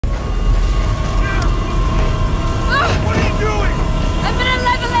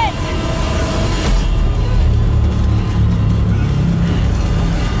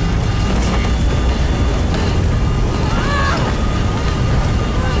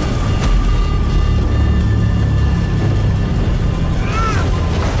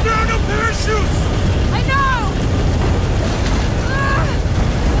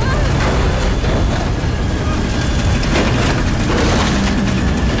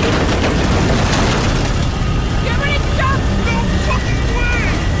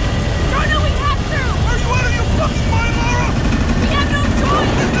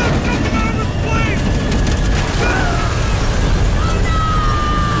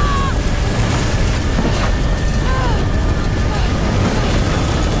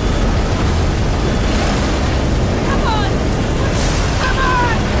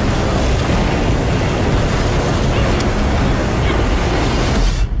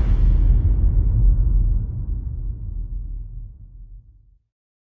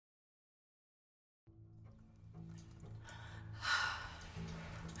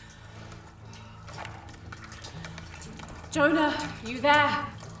You there?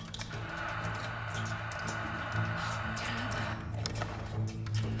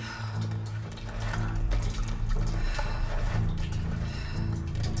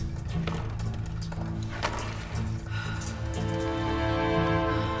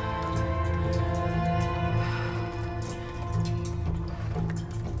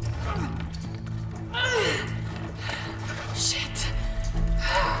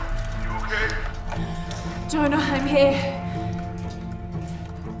 Jonah, I'm here.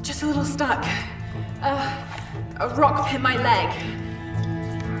 Just a little stuck. A rock hit my leg.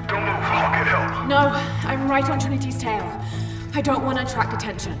 Don't move, I'll get help. No, I'm right on Trinity's tail. I don't want to attract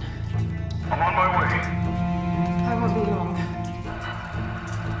attention. I'm on my way. I won't be long.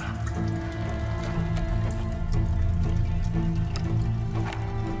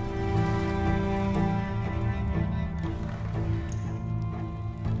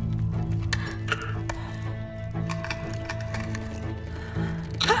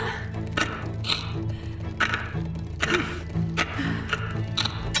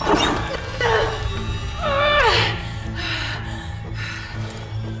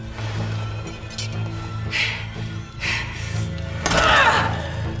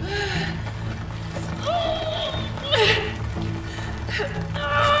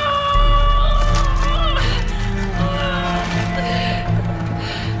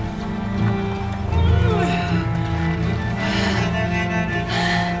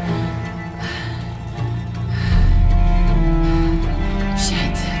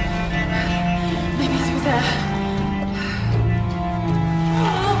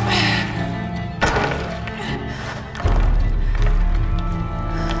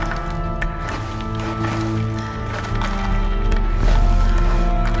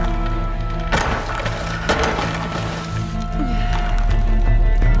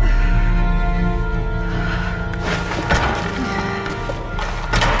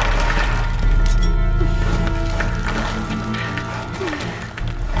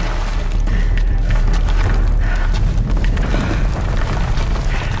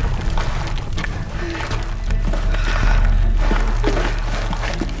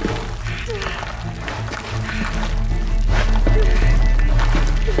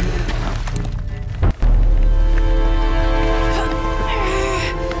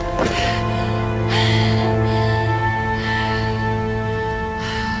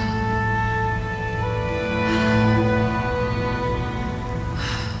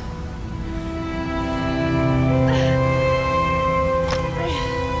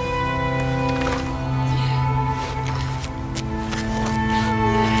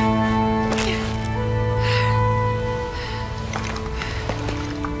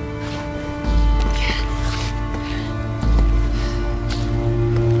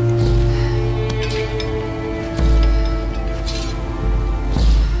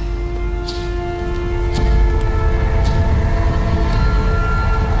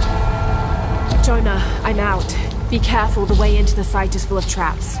 I'm out. Be careful, the way into the site is full of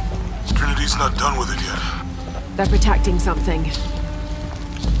traps. Trinity's not done with it yet. They're protecting something.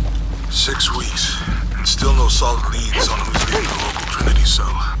 6 weeks, and still no solid leads on who's leading the local Trinity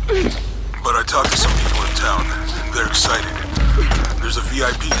cell. But I talked to some people in town, and they're excited. There's a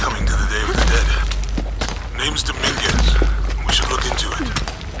VIP coming to the Day of the Dead. Name's Dominguez. We should look into it.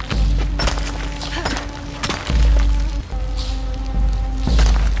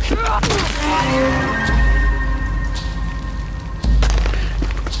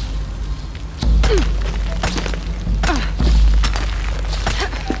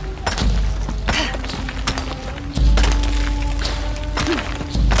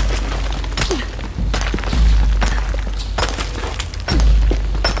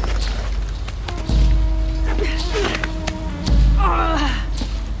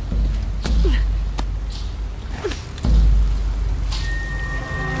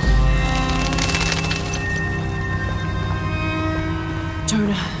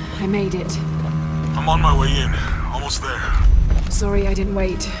 I made it. I'm on my way in. Almost there. Sorry I didn't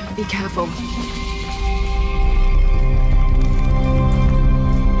wait. Be careful.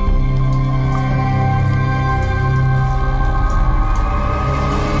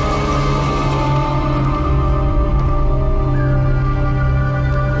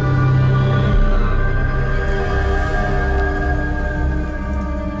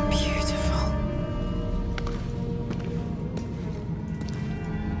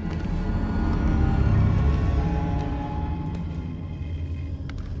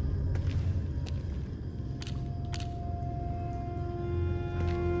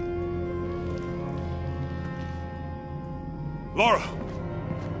 Laura!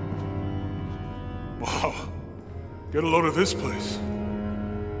 Wow. Get a load of this place.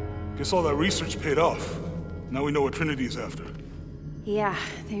 Guess all that research paid off. Now we know what Trinity is after. Yeah,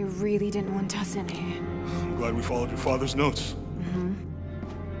 they really didn't want us in here. I'm glad we followed your father's notes.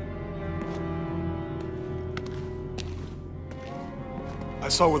 I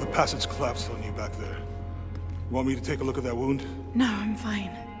saw where the passage collapsed on you back there. You want me to take a look at that wound? No, I'm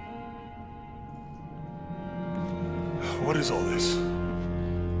fine. What is all this?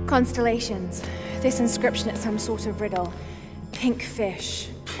 Constellations. This inscription is some sort of riddle. Pink fish.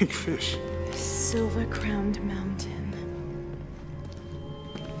 Pink fish? Silver-crowned mountain.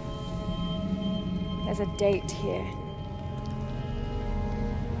 There's a date here.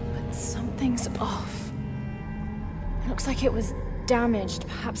 But something's off. It looks like it was damaged,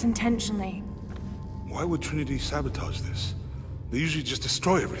 perhaps intentionally. Why would Trinity sabotage this? They usually just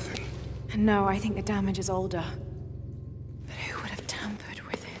destroy everything. No, I think the damage is older. But who would have tampered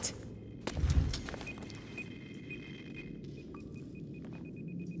with it?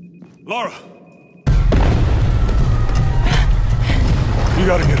 Lara! You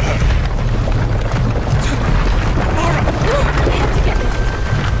gotta get out. Lara! I have to get this.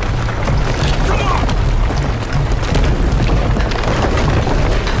 Come on!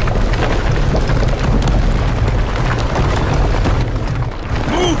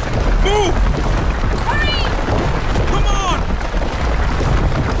 Move! Move! Hurry! Come on!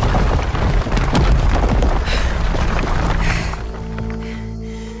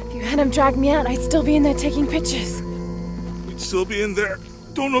 If you hadn't dragged me out, I'd still be in there taking pictures. We'd still be in there.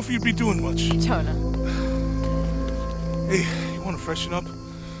 Don't know if you'd be doing much. Jonah. Hey, you want to freshen up?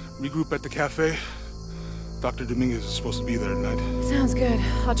 Regroup at the cafe? Dr. Dominguez is supposed to be there tonight. Sounds good.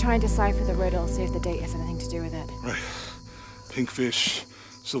 I'll try and decipher the riddle, see if the date has anything to do with it. Right. Pink fish,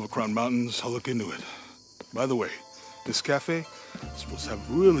 Silver Crown Mountains, I'll look into it. By the way, this cafe is supposed to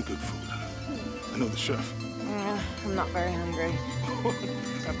have really good food. I know the chef. I'm not very hungry.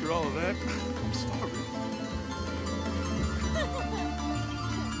 After all of that, I'm starving.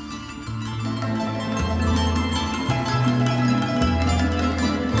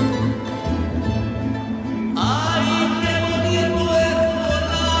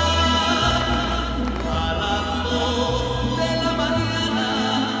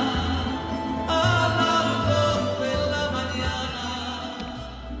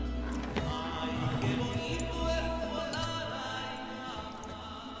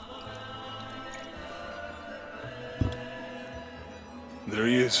 There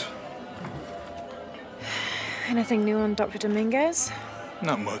he is. Anything new on Dr. Dominguez?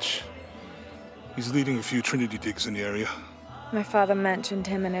 Not much. He's leading a few Trinity digs in the area. My father mentioned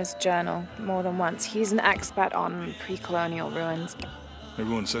him in his journal more than once. He's an expert on pre-colonial ruins.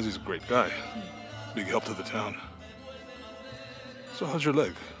 Everyone says he's a great guy. Big help to the town. So how's your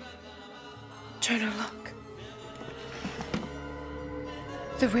leg? Jonah, look.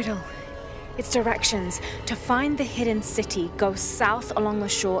 The riddle. Its directions. To find the hidden city, go south along the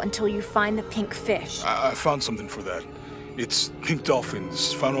shore until you find the pink fish. I found something for that. It's pink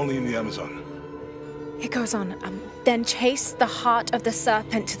dolphins, found only in the Amazon. It goes on. Then chase the heart of the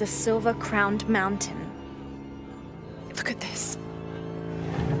serpent to the silver-crowned mountain. Look at this.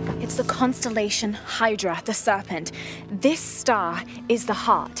 It's the constellation Hydra, the serpent. This star is the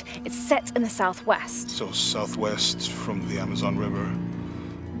heart. It's set in the southwest. So southwest from the Amazon River.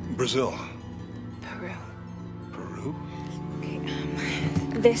 Brazil. Peru. Peru? Okay,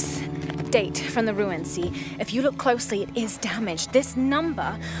 this date from the ruins, see? If you look closely, it is damaged. This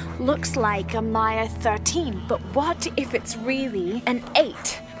number looks like a Maya 13, but what if it's really an 8?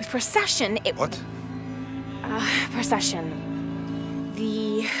 With precession, it... What? Precession.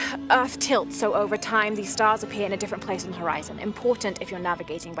 The Earth tilts, so over time, these stars appear in a different place on the horizon. Important if you're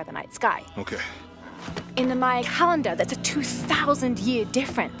navigating by the night sky. Okay. In the Maya calendar, that's a 2,000-year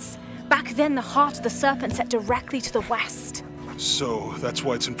difference. Back then, the heart of the serpent set directly to the west. So that's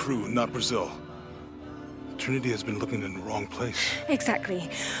why it's in Peru, not Brazil. Trinity has been looking in the wrong place. Exactly.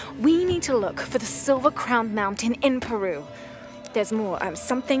 We need to look for the silver-crowned mountain in Peru. There's more.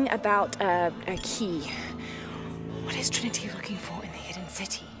 Something about a key. What is Trinity looking for in the hidden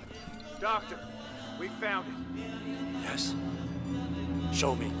city? Doctor, we found it. Yes.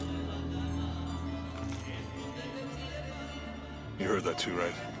 Show me. You heard that too,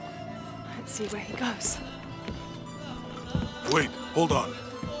 right? Let's see where he goes. Wait, hold on.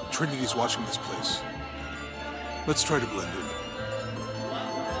 Trinity's watching this place. Let's try to blend in.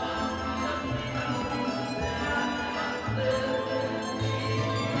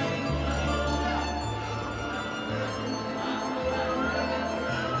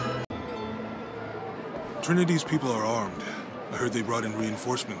 Trinity's people are armed. I heard they brought in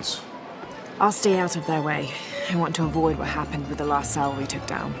reinforcements. I'll stay out of their way. I want to avoid what happened with the last cell we took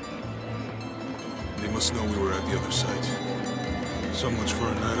down. They must know we were at the other site. So much for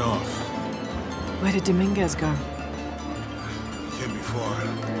a night off. Where did Dominguez go? Can't be far.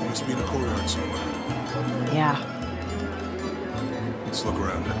 He must be in a courtyard somewhere. Yeah. Let's look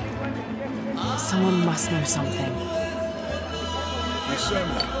around. Someone must know something. Hey,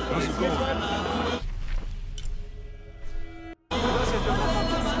 Sammy. How's it going?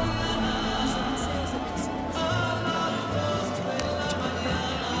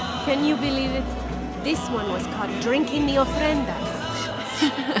 Can you believe it? This one was caught drinking the ofrendas.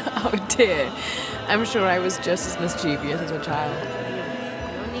 Oh dear. I'm sure I was just as mischievous as a child.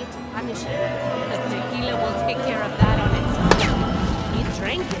 No need to punish him. The tequila will take care of that on its own. He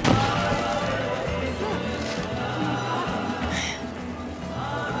drank it.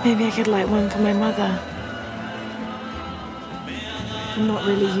 Maybe I could light one for my mother. I'm not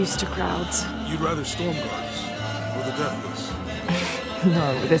really used to crowds. You'd rather storm guards or the deathless?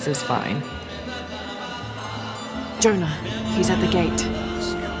 No, this is fine. Jonah, he's at the gate.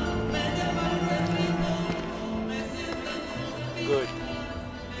 Good.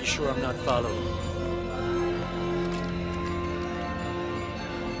 Be sure I'm not followed.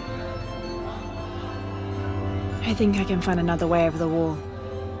 I think I can find another way over the wall.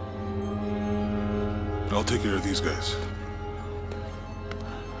 I'll take care of these guys.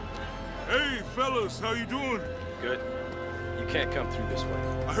 Hey, fellas, how you doing? Good. You can't come through this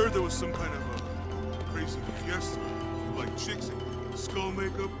way. I heard there was some kind of a crazy fiesta, like chicks in skull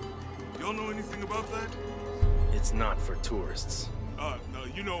makeup. Y'all know anything about that? It's not for tourists. No,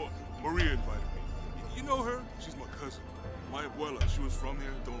 you know, Maria invited me. You know her? She's my cousin. My abuela, she was from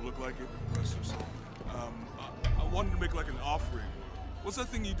here, don't look like it, rest her soul. I wanted to make like an offering. What's that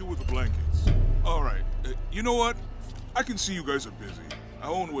thing you do with the blankets? All right, you know what? I can see you guys are busy. I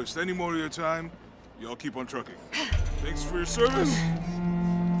won't waste any more of your time. Y'all keep on trucking. Thanks for your service.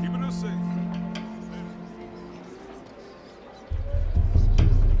 Keeping us safe.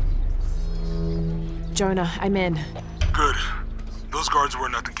 Jonah, I'm in. Good. Those guards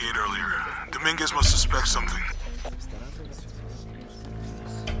weren't at the gate earlier. Dominguez must suspect something.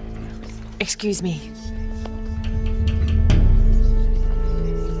 Excuse me.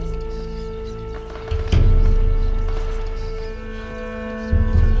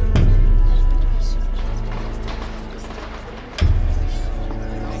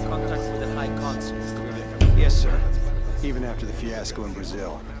 Yes, sir. Even after the fiasco in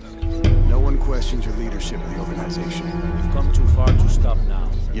Brazil. No one questions your leadership of the organization. We've come too far to stop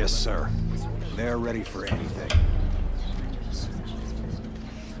now. Yes, sir. They're ready for anything.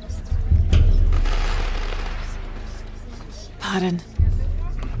 Pardon.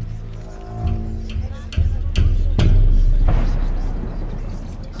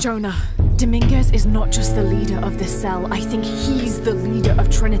 Jonah, Dominguez is not just the leader of this cell. I think he's the leader of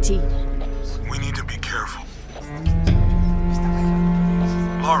Trinity. We need to be careful.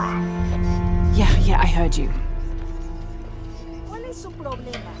 Laura. Yeah, I heard you. ¿Cuál es su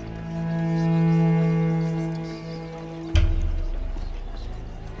problema?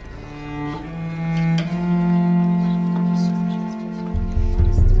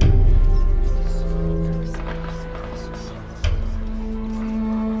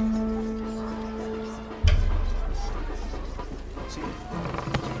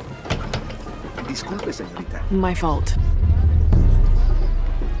 Disculpe, señorita. My fault.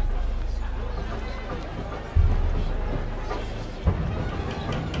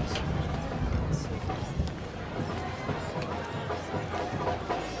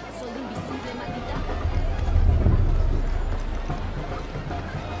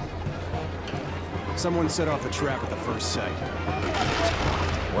 Someone set off a trap at the first site.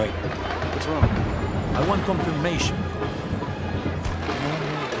 Wait. What's wrong? I want confirmation.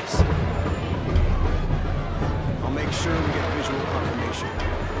 I'll make sure we get visual confirmation.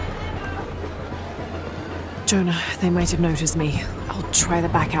 Jonah, they might have noticed me. I'll try the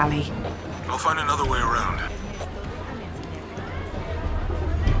back alley. I'll find another way around.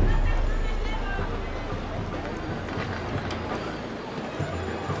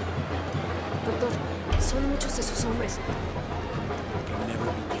 Doctor, son muchos de sus hombres. Can never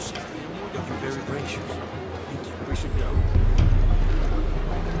be too safe. You're very gracious. Thank you. We should go.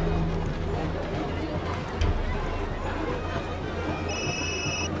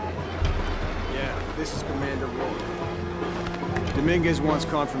 Yeah, this is Commander Roy. Dominguez wants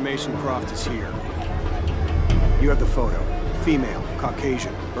confirmation Croft is here. You have the photo. Female,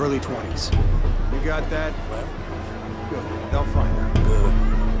 Caucasian, early 20s. You got that? Well, Good. They'll find her. good.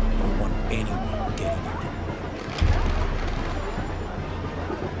 I don't want anyone getting near them.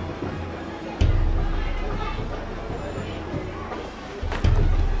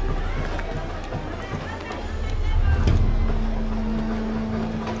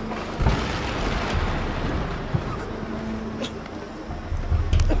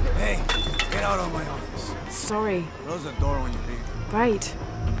 Close the door when you leave. Right.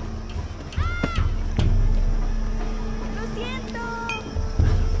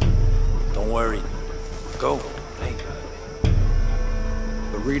 Don't worry. Go. Hey.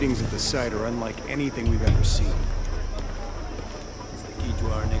 The readings at the site are unlike anything we've ever seen. It's the key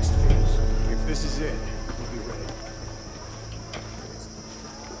to our next phase. If this is it, we'll be ready.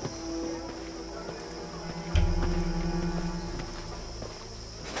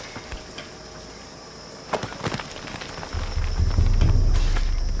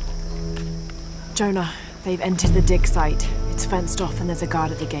 Jonah, they've entered the dig site. It's fenced off and there's a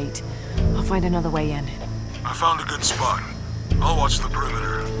guard at the gate. I'll find another way in. I found a good spot. I'll watch the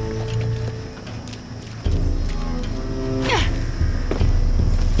perimeter.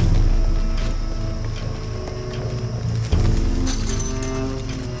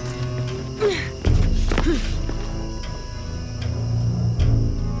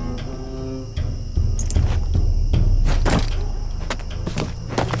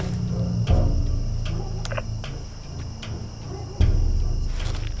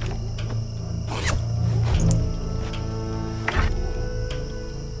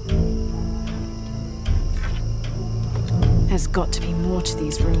 There's got to be more to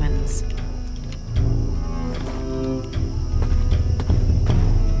these ruins.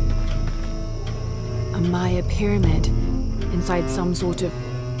 A Maya pyramid inside some sort of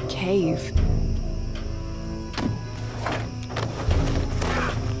cave.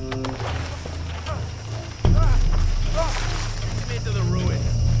 Into the ruins.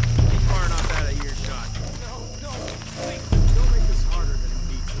 He's far enough out of earshot. No. Please, don't make this harder than it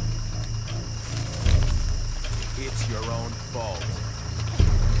needs to be. It's your own fault.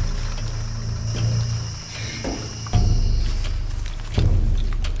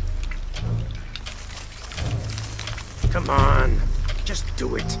 Come on. Just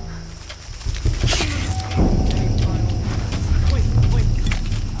do it. Wait.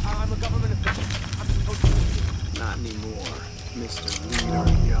 I'm a government official. I'm supposed to... Not anymore, Mr. Lead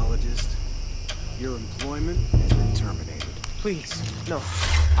Archaeologist. Your employment has been terminated. Please, no.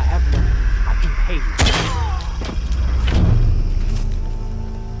 I have money. I can pay you.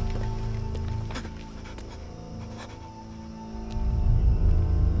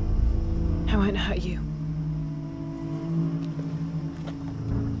 I won't hurt you.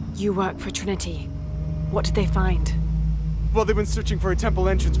 You work for Trinity. What did they find? Well, they've been searching for a temple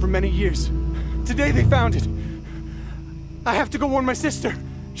entrance for many years. Today they found it. I have to go warn my sister.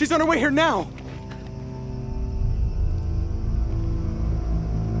 She's on her way here now.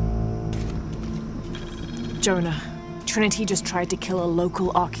 Jonah, Trinity just tried to kill a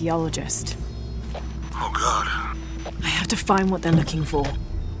local archaeologist. Oh God. I have to find what they're looking for.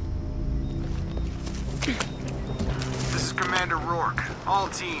 This is Commander Rourke. All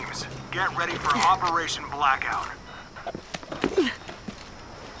teams, get ready for Operation Blackout.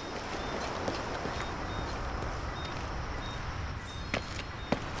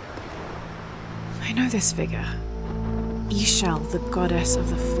 I know this figure. Ishel, the goddess of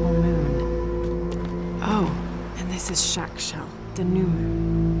the full moon. Oh, and this is Shakshel, the new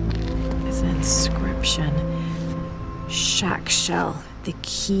moon. There's an inscription. Shakshel, the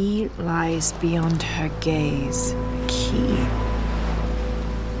key lies beyond her gaze. The key.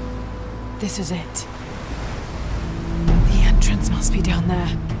 This is it. The entrance must be down there.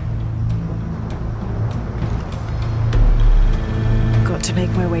 Got to make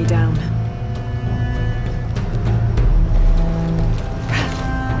my way down.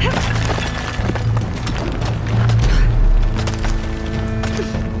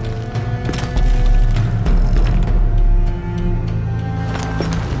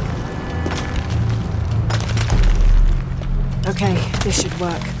 Okay, this should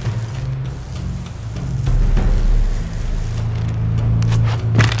work.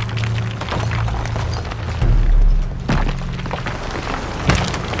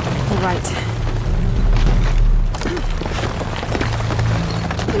 All right.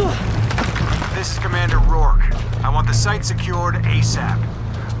 This is Commander Rourke. I want the site secured ASAP.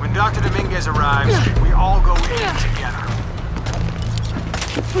 When Dr. Dominguez arrives, we all go in together.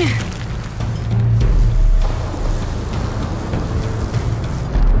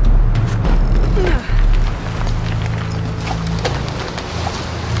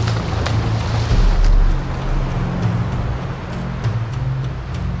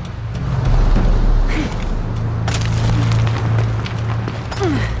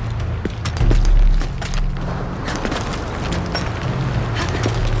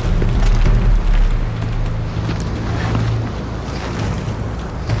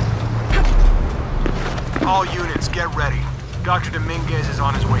 All units, get ready. Dr. Dominguez is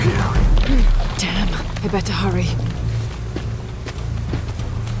on his way down. Damn, I better hurry.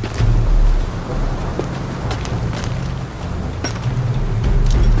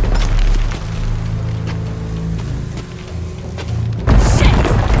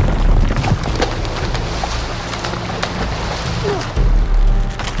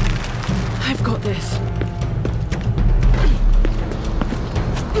 I've got this.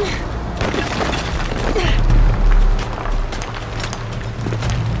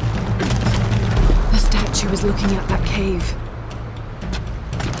 The statue is looking at that cave.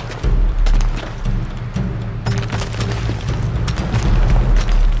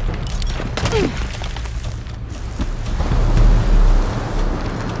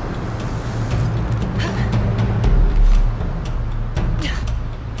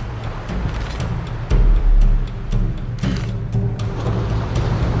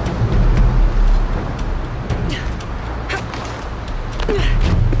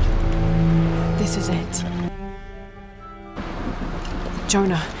 This is it.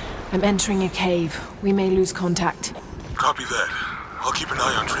 Jonah, I'm entering a cave. We may lose contact. Copy that. I'll keep an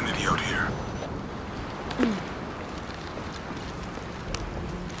eye on Trinity out here.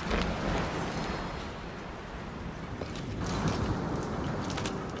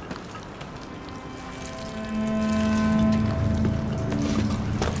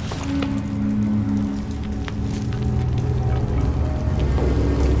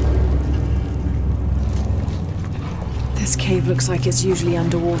 This cave looks like it's usually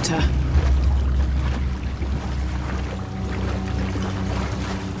underwater.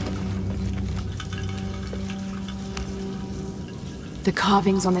 The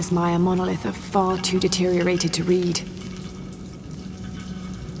carvings on this Maya monolith are far too deteriorated to read.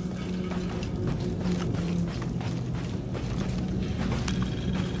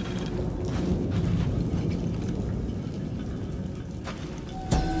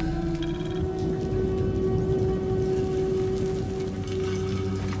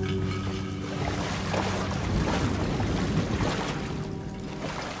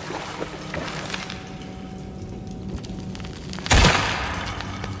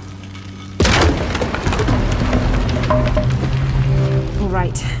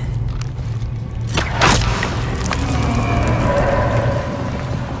 Right.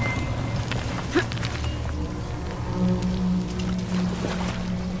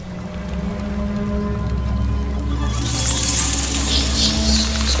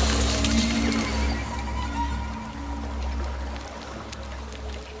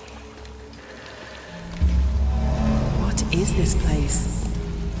 What is this place?